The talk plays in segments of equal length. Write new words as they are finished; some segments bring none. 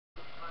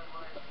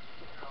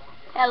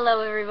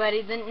Hello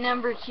everybody, the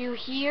number 2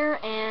 here,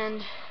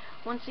 and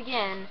once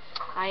again,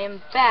 I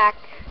am back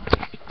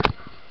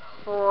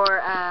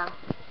for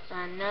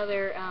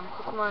another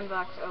Pokemon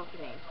box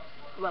opening.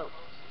 Well,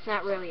 it's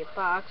not really a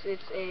box,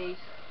 it's a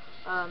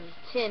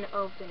tin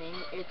opening.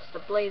 It's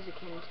the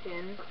Blaziken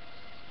tin.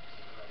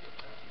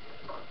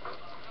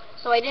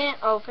 So I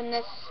didn't open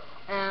this.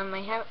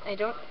 I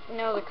don't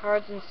know the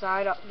cards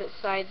inside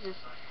besides this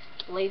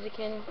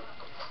Blaziken.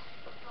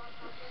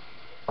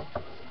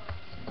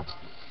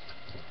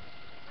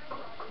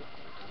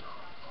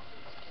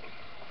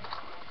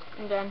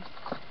 I'm done.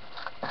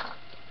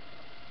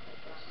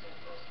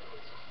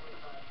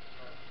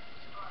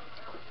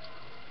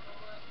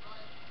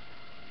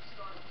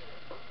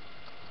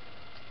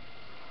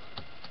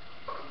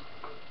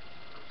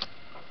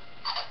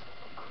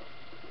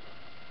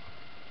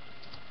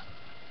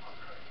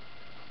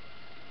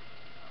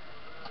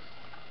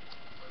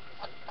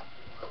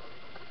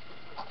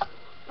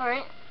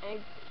 Alright, I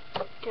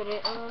got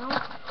it.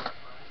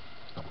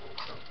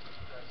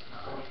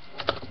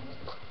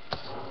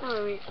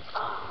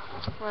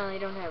 Well, I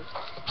don't have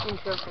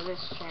intro for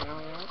this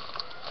channel yet.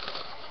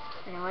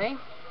 Anyway,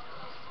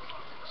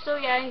 so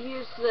yeah,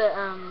 here's the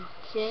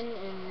tin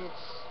in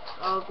its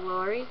all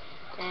glory,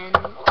 and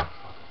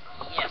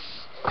yes.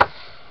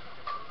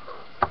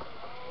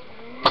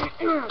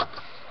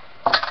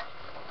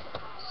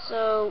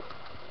 So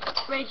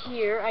right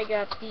here, I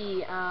got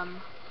the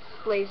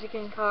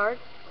Blaziken card.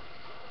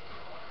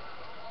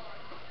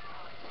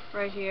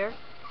 Right here.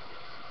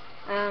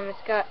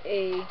 It's got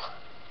a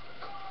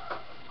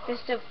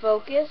Fist of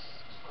Focus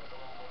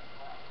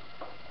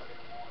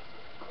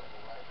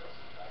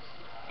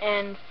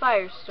and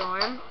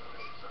Firestorm.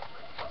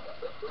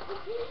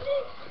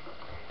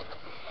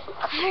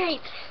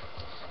 Alright,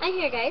 I'm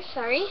here, guys.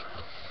 Sorry.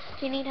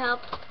 Do you need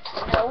help?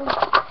 No.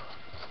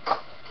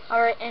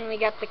 Alright, and we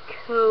got the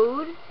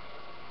code.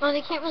 Oh,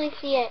 they can't really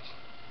see it.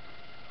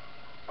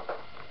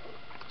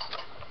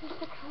 Here's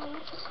the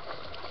code.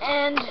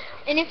 And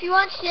if you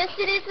watch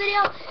yesterday's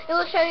video, it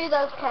will show you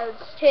those codes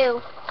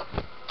too.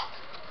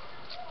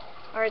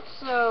 Alright,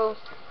 so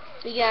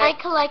we got... I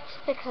collect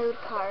the code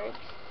cards.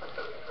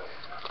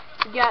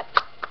 We got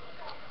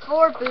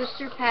 4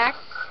 booster packs,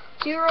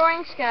 2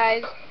 Roaring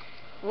Skies,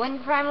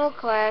 1 Primal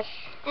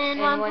Clash, and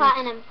 1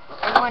 Platinum.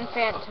 And 1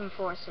 Phantom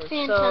Forces.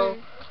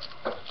 Phantom.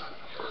 So,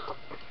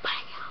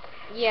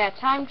 yeah,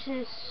 time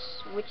to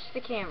switch the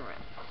camera.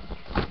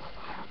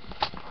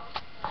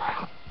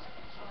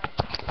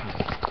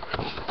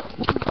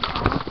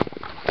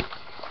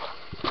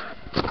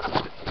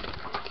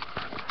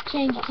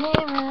 Change the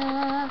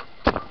camera.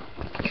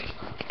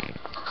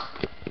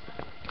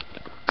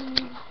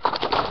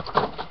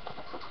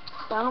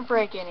 Don't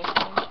break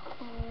anything.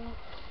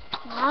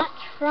 Not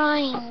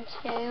trying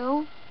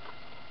to.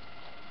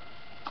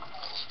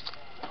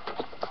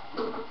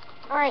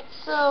 Alright,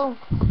 so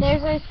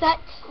there's our set,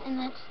 and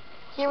that's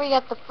here we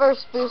got the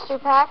first booster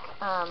pack.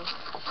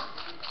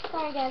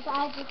 Sorry guys,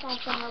 I just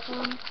have to help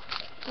him,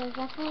 because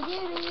that's my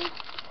duty.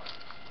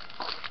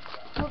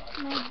 Help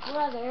my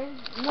brother,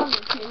 number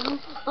 2.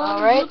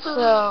 Alright,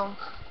 so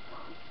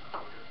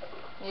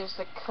here's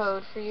the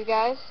code for you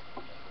guys.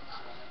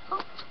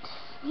 Oh,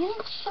 you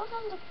didn't show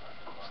them the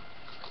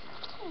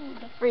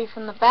code. Free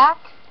from the back.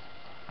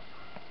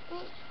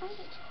 Wait.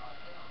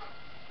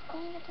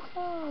 Let me get the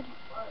code.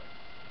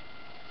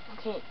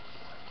 Okay.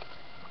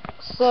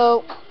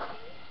 So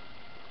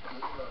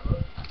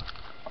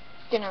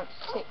gonna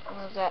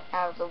move that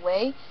out of the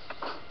way.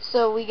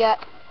 So we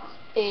got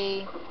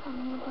a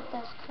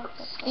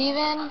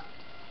Steven,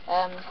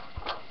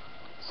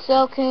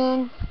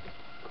 Silcoon,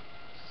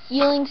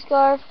 Healing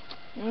Scarf,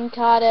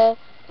 Nkata,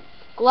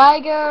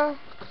 Gligar,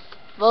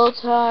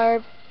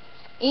 Voltarb,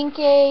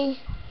 Inkay,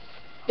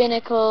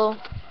 Binnacle,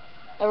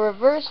 a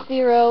Reverse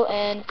Fearow,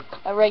 and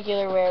a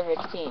regular rare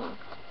Victini.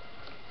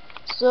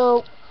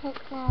 So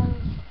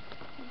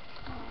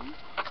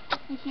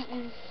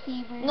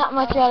not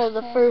much out of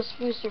the first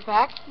booster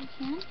pack. You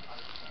can?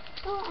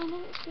 Oh, I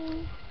didn't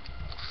see.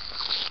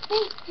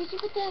 Wait, did you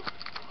put the...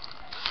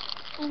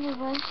 And there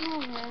was no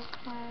rare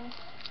card.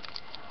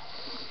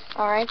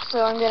 Alright,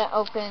 so I'm going to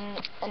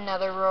open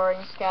another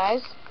Roaring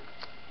Skies.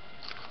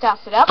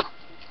 Toss it up.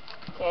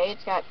 Okay,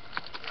 it's got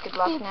good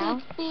luck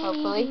now,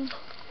 hopefully.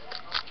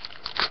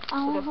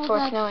 But of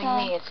course, knowing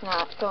me, it's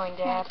not going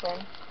to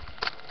happen.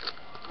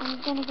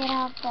 I'm going to get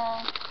out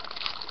the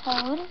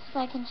code so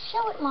I can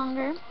show it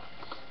longer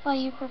while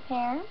you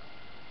prepare.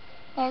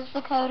 There's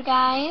the code,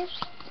 guys.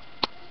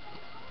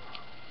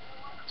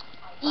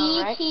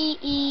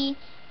 ETEU.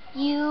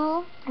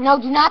 No,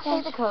 do not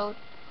say the code.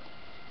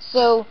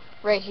 So,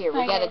 right here,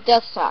 we got a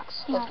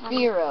Dustox, a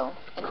Fearow,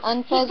 an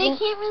Unpheasant. They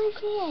can't really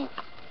see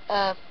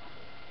it.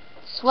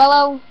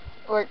 Swellow,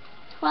 or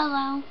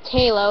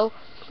Talo,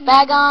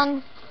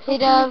 Bagon,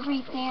 Pidove,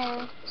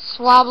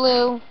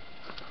 Swablu,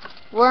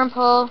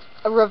 Wurmple,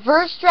 a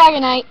Reverse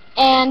Dragonite,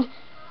 and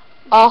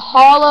a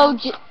Hollow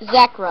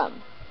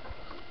Zekrom.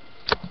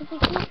 But they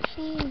can't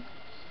see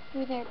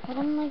where they're. Put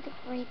them like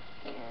right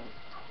there.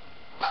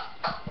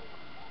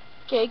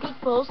 Okay, good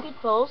pulls, good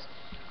pulls.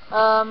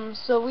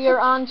 So we are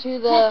on to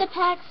Put the the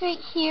packs right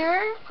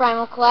here.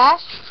 Primal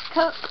Clash.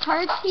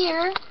 Cards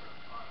here.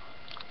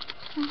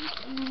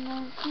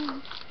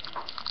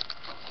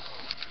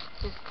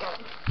 Just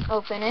gotta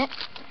open it.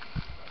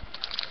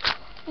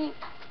 Wait,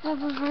 the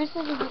reverse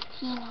is a bit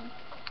teeny.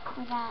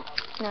 For that.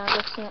 No,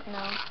 that's not,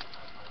 no.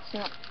 It's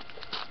not.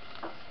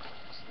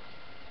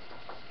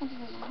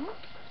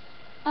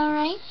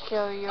 Alright.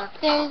 Show your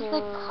There's code.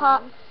 the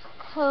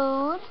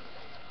code.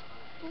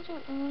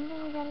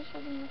 Remember we gotta show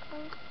them the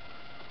code?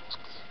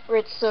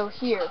 Right, so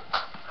here.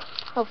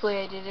 Hopefully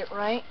I did it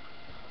right.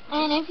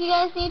 And if you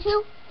guys need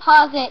to,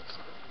 pause it.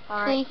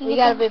 Alright, So we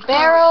got a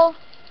Bibarel,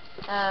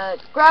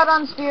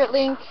 Groudon Spirit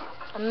Link,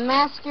 a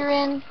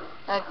Masculine,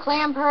 a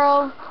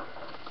Clamperl,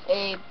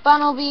 a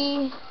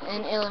Bunnelby,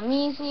 an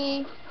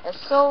Illumise, a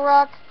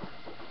Solrock,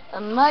 a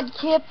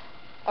Mudkip,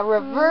 a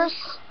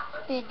Reverse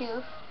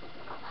Bidoof.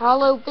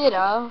 Hollow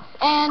Bidoof,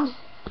 and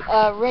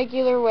a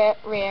regular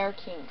rare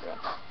Kingdra.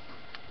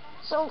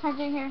 So, Cards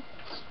right here.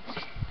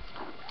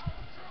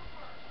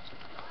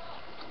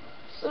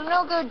 So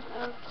no good.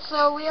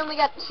 So we only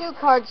got 2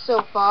 cards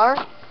so far.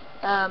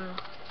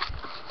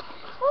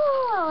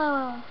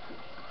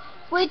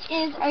 Which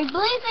is our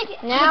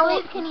Blaziken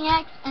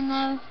EX and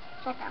the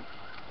second.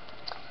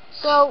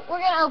 So we're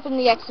gonna open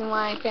the X and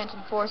Y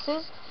Phantom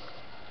Forces.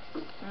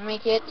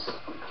 Make it.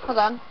 Hold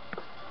on.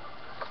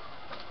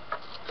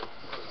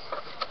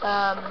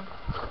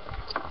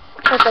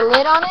 Put the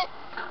lid on it.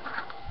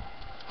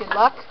 Good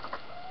luck.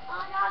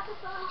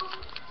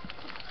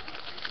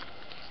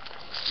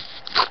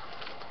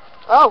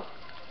 Oh.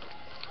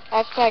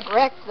 Hashtag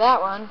wrecked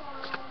that one.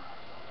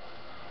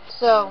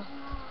 So,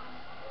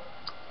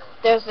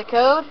 there's the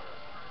code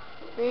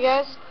for you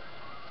guys.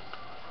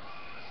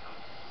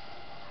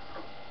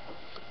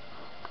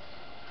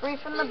 Free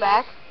from the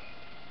back.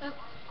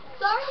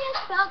 Sorry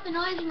about the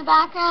noise in the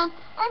background.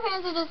 Our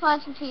parents are just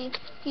watching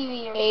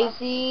TV or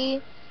AZ,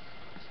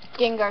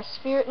 Gengar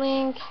Spirit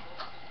Link,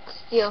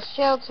 Steel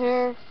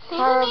Shelter, See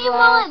the name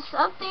while it's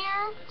up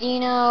there?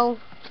 Dino,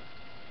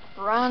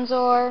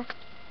 Bronzor,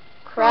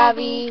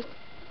 Krabby,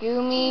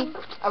 Goomy,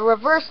 a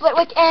Reverse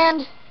Litwick,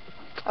 and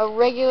a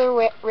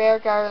regular rare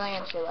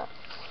Garlantula.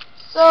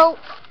 So,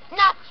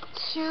 not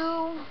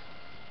too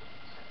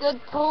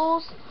good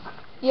pulls,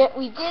 yet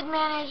we did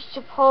manage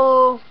to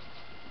pull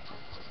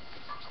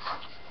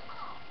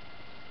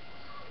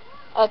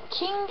a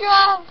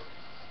Kingdra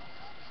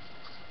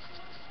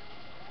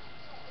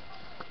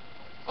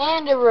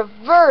and a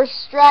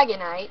Reverse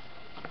Dragonite.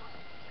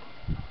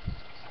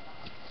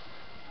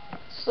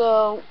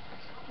 So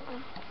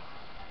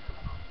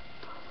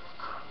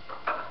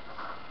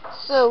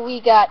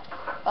we got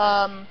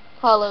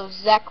Hollow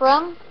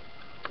Zekrom,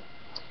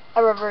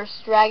 a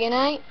Reverse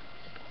Dragonite,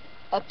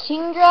 a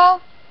Kingdra,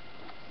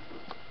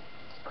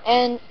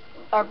 and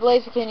our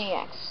Blaziken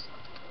EX.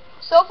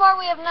 So far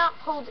we have not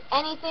pulled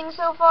anything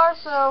so far,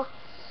 so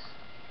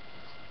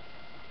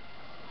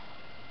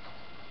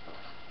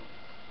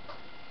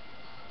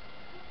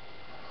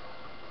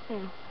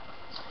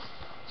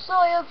So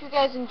I hope you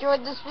guys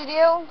enjoyed this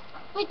video.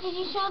 Wait, did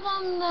you show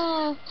them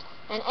the...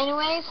 And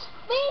anyways,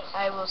 Wait.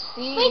 I will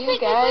see Wait, you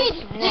wait, guys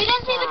wait, wait. next You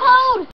didn't see the time. code.